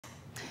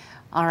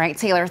All right,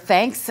 Taylor,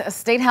 thanks.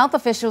 State health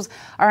officials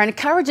are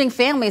encouraging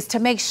families to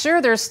make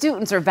sure their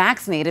students are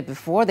vaccinated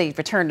before they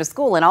return to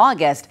school in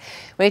August.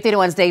 Wave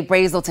 31's Dave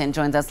Brazelton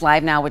joins us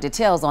live now with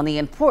details on the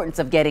importance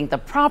of getting the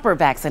proper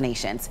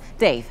vaccinations.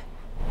 Dave.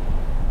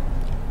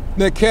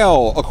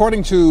 Nicole,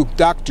 according to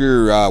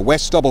Dr.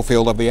 Wes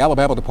Stubblefield of the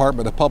Alabama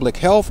Department of Public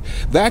Health,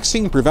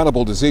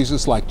 vaccine-preventable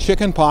diseases like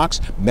chickenpox,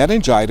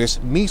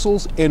 meningitis,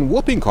 measles, and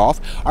whooping cough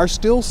are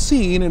still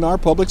seen in our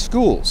public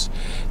schools.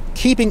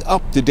 Keeping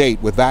up to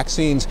date with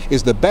vaccines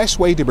is the best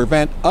way to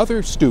prevent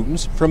other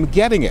students from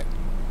getting it.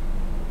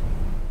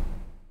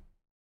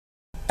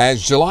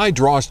 As July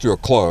draws to a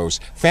close,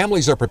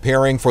 families are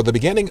preparing for the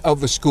beginning of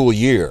the school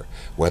year.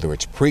 Whether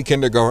it's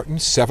pre-kindergarten,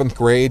 7th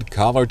grade,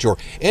 college, or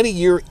any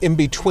year in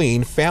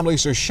between,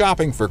 families are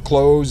shopping for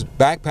clothes,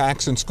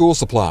 backpacks, and school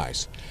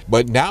supplies.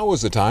 But now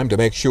is the time to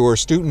make sure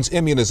students'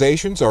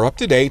 immunizations are up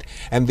to date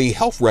and the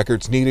health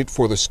records needed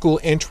for the school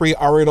entry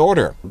are in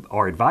order.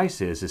 Our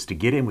advice is to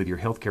get in with your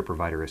healthcare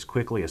provider as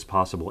quickly as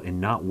possible and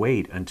not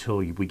wait until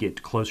we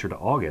get closer to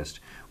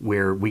August,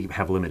 where we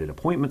have limited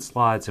appointment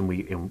slots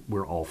and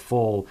we're all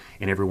full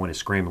and everyone is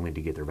scrambling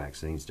to get their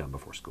vaccines done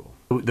before school.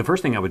 The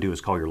first thing I would do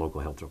is call your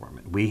local health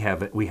department. We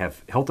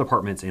have health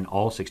departments in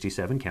all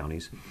 67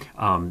 counties,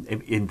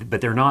 but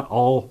they're not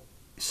all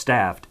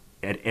staffed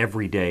at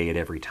every day, at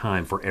every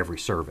time, for every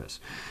service.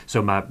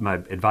 So my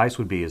advice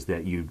would be is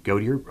that you go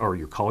to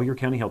you call your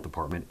county health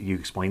department, you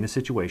explain the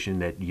situation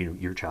that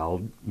your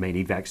child may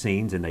need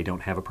vaccines and they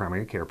don't have a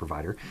primary care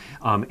provider,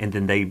 and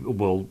then they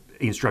will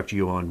instruct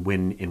you on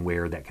when and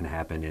where that can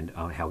happen and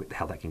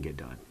how that can get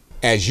done.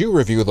 As you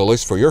review the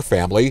list for your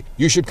family,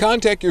 you should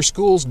contact your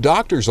school's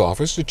doctor's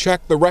office to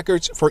check the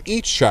records for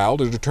each child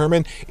to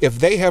determine if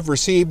they have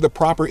received the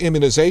proper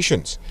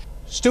immunizations.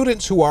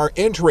 Students who are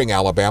entering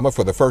Alabama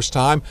for the first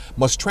time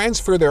must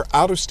transfer their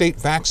out-of-state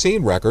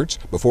vaccine records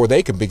before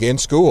they can begin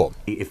school.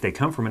 If they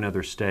come from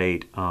another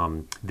state,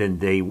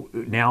 then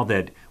now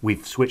that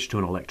we've switched to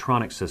an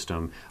electronic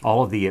system,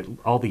 all the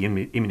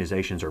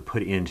immunizations are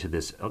put into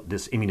this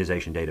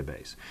immunization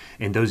database,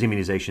 and those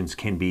immunizations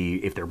can be,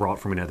 if they're brought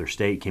from another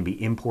state, can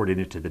be imported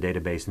into the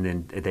database, and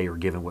then they are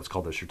given what's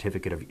called a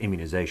certificate of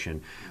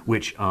immunization,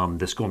 which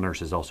the school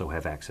nurses also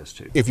have access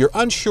to. If you're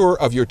unsure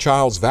of your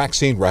child's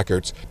vaccine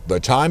records,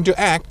 the time to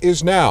act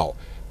is now.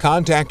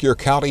 Contact your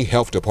county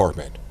health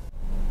department.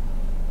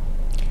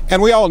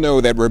 And we all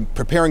know that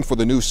preparing for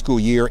the new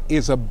school year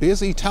is a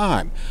busy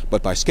time,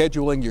 but by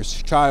scheduling your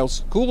child's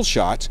school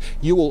shots,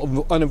 you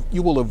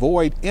will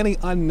avoid any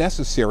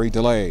unnecessary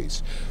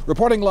delays.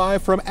 Reporting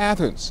live from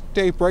Athens,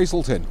 Dave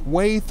Brazelton,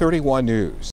 Wave 31 News.